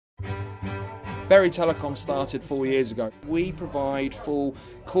Berry Telecom started 4 years ago. We provide full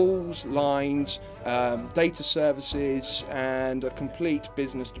calls, lines, data services and a complete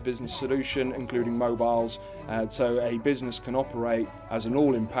business-to-business solution, including mobiles, so a business can operate as an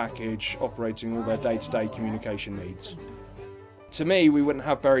all-in package, operating all their day-to-day communication needs. To me, we wouldn't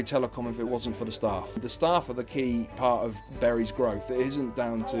have Berry Telecom if it wasn't for the staff. The staff are the key part of Berry's growth. It isn't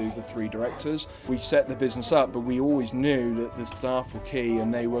down to the 3 directors. We set the business up, but we always knew that the staff were key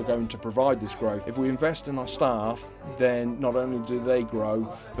and they were going to provide this growth. If we invest in our staff, then not only do they grow,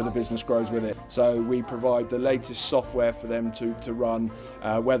 but the business grows with it. So we provide the latest software for them to run,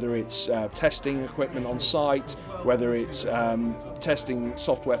 whether it's testing equipment on site, whether it's testing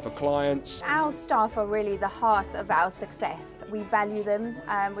software for clients. Our staff are really the heart of our success. We value them,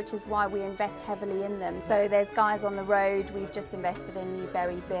 which is why we invest heavily in them. So there's guys on the road. We've just invested in new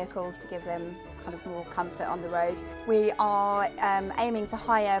Berry vehicles to give them kind of more comfort on the road. We are aiming to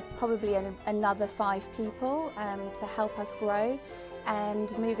hire probably another 5 people to help us grow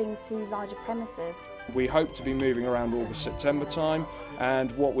and moving to larger premises. We hope to be moving around August, September time,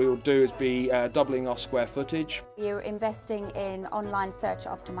 and what we will do is be doubling our square footage. We're investing in online search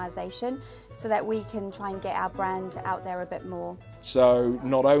optimization so that we can try and get our brand out there a bit more. So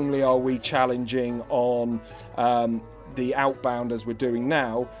not only are we challenging on the outbound as we're doing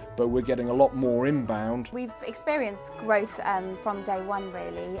now, but we're getting a lot more inbound. We've experienced growth from day one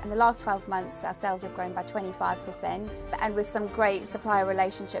really. In the last 12 months our sales have grown by 25%, and with some great supplier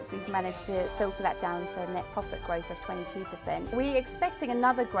relationships we've managed to filter that down to net profit growth of 22%. We're expecting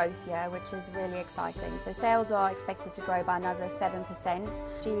another growth year, which is really exciting. So sales are expected to grow by another 7%.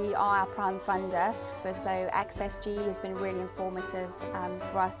 GE are our prime funder, so Access GE has been really informative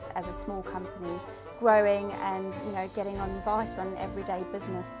for us as a small company, growing and getting on advice on everyday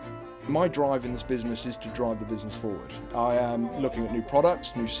business. My drive in this business is to drive the business forward. I am looking at new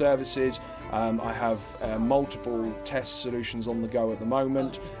products, new services. I have multiple test solutions on the go at the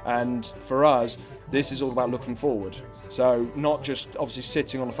moment, and for us this is all about looking forward. So not just obviously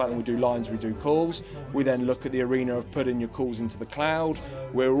sitting on the fact that we do lines, we do calls. We then look at the arena of putting your calls into the cloud.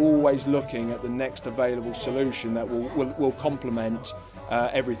 We're always looking at the next available solution that will complement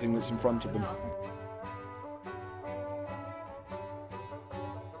everything that's in front of them.